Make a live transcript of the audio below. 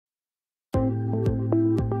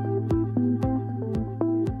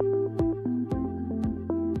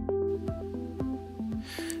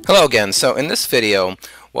Hello again. So in this video,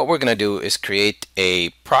 what we're going to do is create a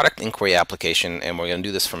product inquiry application, and we're going to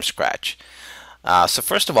do this from scratch. So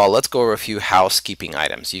first of all, let's go over a few housekeeping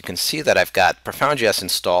items. You can see that I've got Profound.js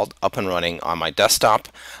installed up and running on my desktop.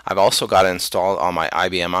 I've also got it installed on my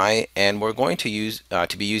IBM I, and we're going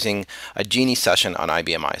to be using a Genie session on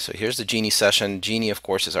IBM I. So here's the Genie session. Genie, of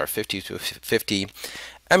course, is our 50-50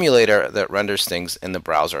 emulator that renders things in the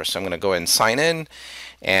browser. So I'm going to go ahead and sign in.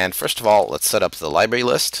 And first of all, let's set up the library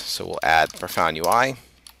list. So we'll add Profound UI,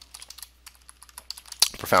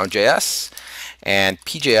 Profound.js, and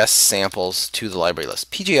PJS samples to the library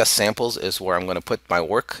list. PJS samples is where I'm going to put my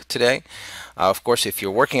work today. Of course, if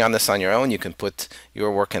you're working on this on your own, you can put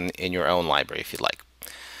your work in your own library if you'd like.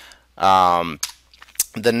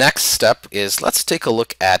 The next step is let's take a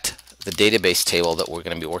look at the database table that we're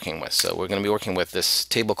going to be working with. So we're going to be working with this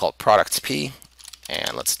table called products P.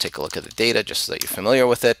 And let's take a look at the data just so that you're familiar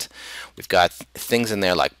with it. We've got things in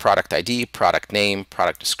there like product ID, product name,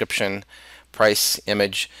 product description, price,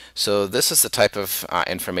 image. So this is the type of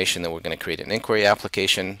information that we're going to create an inquiry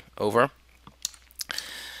application over.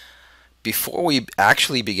 Before we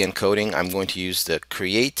actually begin coding, I'm going to use the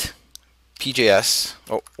create PJS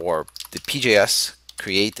or the PJS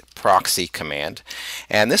create proxy command.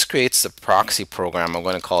 And this creates the proxy program. I'm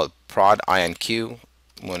going to call it prod-inq.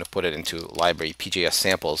 I'm going to put it into library PJS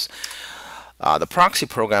samples. The proxy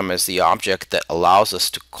program is the object that allows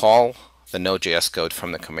us to call the node.js code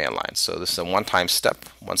from the command line. So this is a one-time step.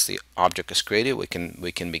 Once the object is created, we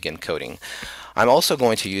can begin coding. I'm also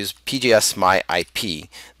going to use PJS my IP.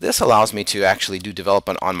 This allows me to actually do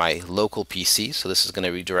development on my local PC. So this is going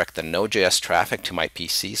to redirect the node.js traffic to my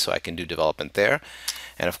PC so I can do development there.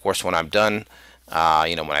 And of course, when I'm done,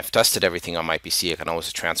 when I've tested everything on my PC, I can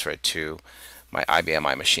always transfer it to my IBM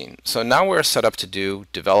I machine. So now we're set up to do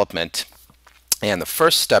development, and the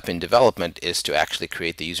first step in development is to actually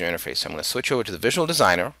create the user interface. So I'm going to switch over to the Visual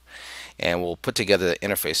Designer, and we'll put together the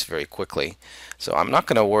interface very quickly. So I'm not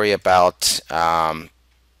going to worry about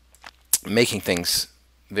making things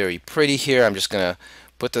very pretty here. I'm just going to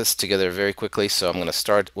put this together very quickly. So I'm going to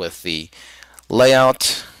start with the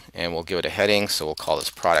layout, and we'll give it a heading. So we'll call this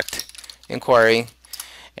product inquiry.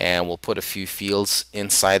 And we'll put a few fields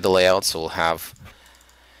inside the layout. So we'll have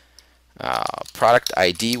product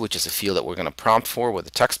ID, which is a field that we're going to prompt for with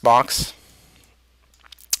a text box.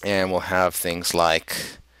 And we'll have things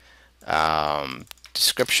like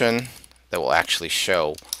description that will actually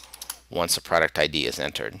show once a product ID is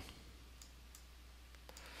entered.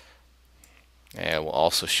 And we'll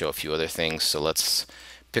also show a few other things. So let's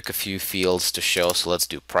pick a few fields to show. So let's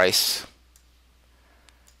do price.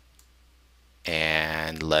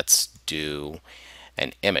 And let's do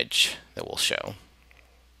an image that will show.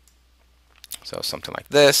 So something like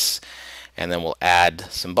this, and then we'll add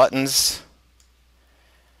some buttons,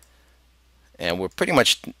 and we're pretty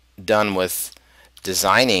much done with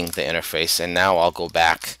designing the interface. And now I'll go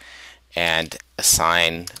back and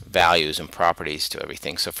assign values and properties to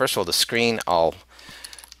everything. So first of all, the screen, I'll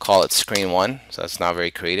call it screen 1. So that's not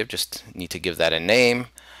very creative, just need to give that a name.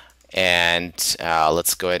 And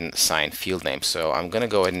let's go ahead and assign field names. So I'm going to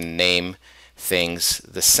go ahead and name things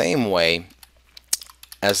the same way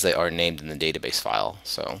as they are named in the database file.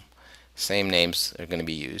 So same names are going to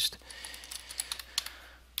be used.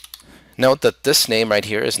 Note that this name right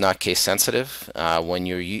here is not case sensitive. When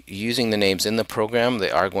you're using the names in the program, they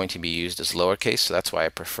are going to be used as lowercase. So that's why I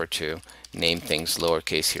prefer to name things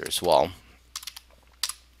lowercase here as well.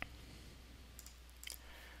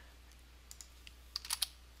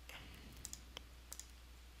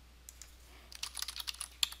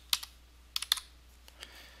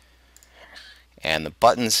 And the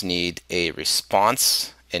buttons need a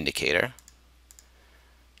response indicator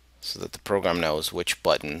so that the program knows which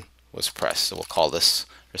button was pressed. So we'll call this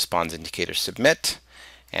response indicator submit.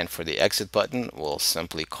 And for the exit button, we'll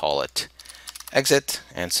simply call it exit.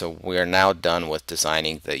 And so we're now done with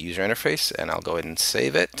designing the user interface. And I'll go ahead and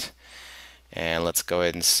save it. And let's go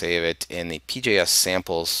ahead and save it in the PJS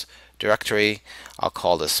samples directory. I'll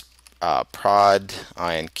call this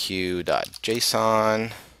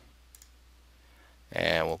prod-inq.json.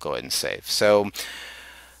 And we'll go ahead and save. So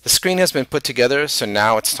the screen has been put together, so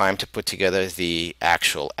now it's time to put together the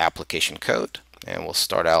actual application code. And we'll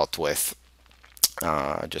start out with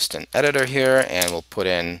just an editor here, and we'll put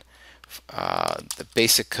in the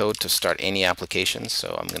basic code to start any application.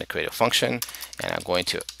 So I'm going to create a function, and I'm going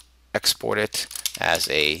to export it as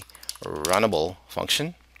a runnable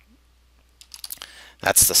function.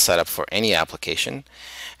 That's the setup for any application.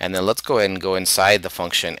 And then let's go ahead and go inside the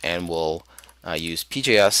function, and we'll use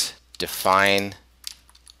PJS define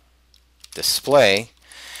display,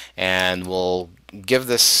 and we'll give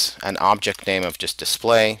this an object name of just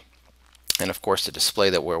display, and of course the display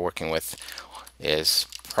that we're working with is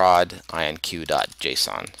prod.inq.json.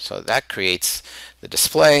 So that creates the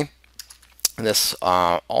display. This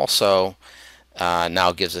also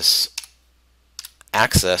now gives us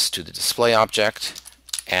access to the display object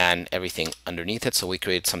and everything underneath it. So we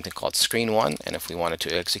created something called screen1, and if we wanted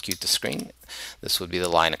to execute the screen, this would be the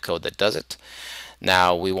line of code that does it.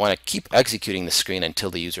 Now we want to keep executing the screen until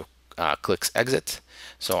the user clicks exit.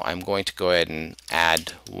 So I'm going to go ahead and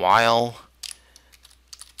add while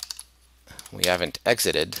we haven't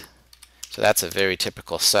exited. So that's a very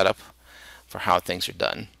typical setup for how things are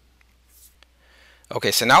done.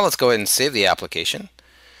 Okay, so now let's go ahead and save the application.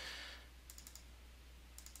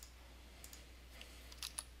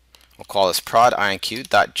 We'll call this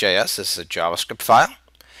prod.inq.js. This is a JavaScript file.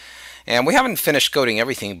 And we haven't finished coding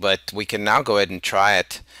everything, but we can now go ahead and try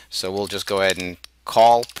it. So we'll just go ahead and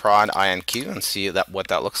call prod.inq and see what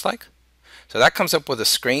that looks like. So that comes up with a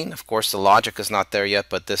screen. Of course, the logic is not there yet,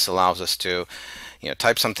 but this allows us to,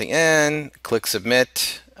 type something in, click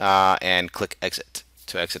submit, and click exit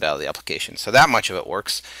to exit out of the application. So that much of it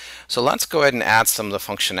works. So let's go ahead and add some of the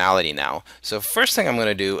functionality now. So first thing I'm going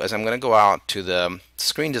to do is I'm going to go out to the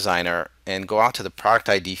screen designer and go out to the product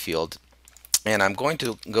ID field, and I'm going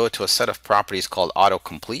to go to a set of properties called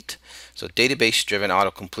Autocomplete. So database driven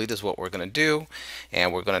autocomplete is what we're going to do,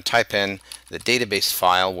 and we're going to type in the database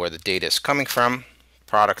file where the data is coming from,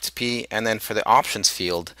 product P, and then for the options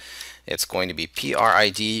field it's going to be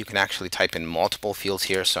PRID. You can actually type in multiple fields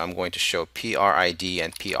here, so I'm going to show PRID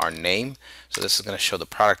and PR name. So this is going to show the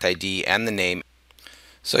product ID and the name.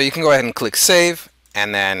 So you can go ahead and click save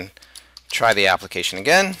and then try the application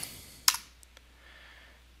again.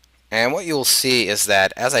 And what you'll see is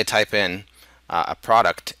that as I type in a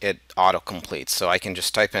product, it auto-completes. So I can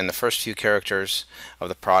just type in the first few characters of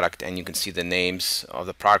the product, and you can see the names of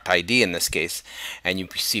the product ID in this case, and you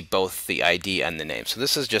see both the ID and the name. So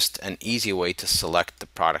this is just an easy way to select the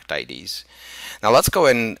product IDs. Now let's go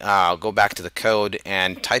ahead and go back to the code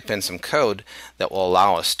and type in some code that will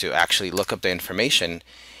allow us to actually look up the information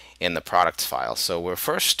in the products file. So we're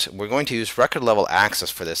going to use record level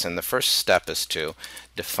access for this, and the first step is to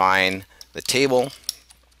define the table.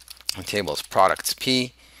 The table is products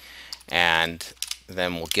P, and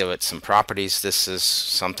then we'll give it some properties. This is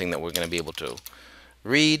something that we're going to be able to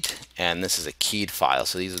read, and this is a keyed file.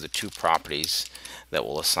 So these are the two properties that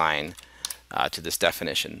we'll assign to this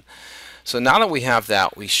definition. So now that we have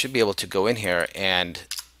that, we should be able to go in here and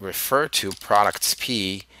refer to products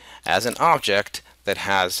P as an object that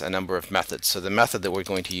has a number of methods. So the method that we're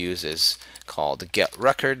going to use is called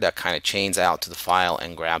getRecord. That kind of chains out to the file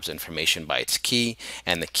and grabs information by its key,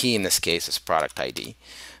 and the key in this case is product ID.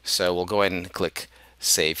 So we'll go ahead and click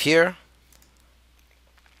save here,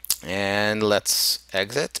 and let's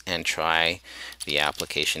exit and try the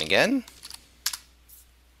application again.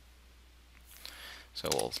 So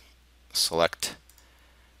we'll select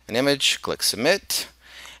an image, click submit,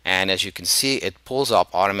 and as you can see, it pulls up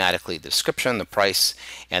automatically the description, the price,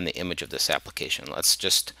 and the image of this application. Let's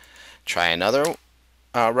just try another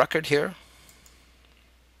record here,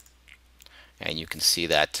 and you can see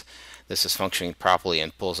that this is functioning properly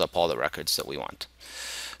and pulls up all the records that we want.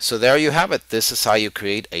 So there you have it. This is how you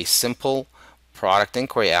create a simple product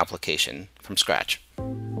inquiry application from scratch.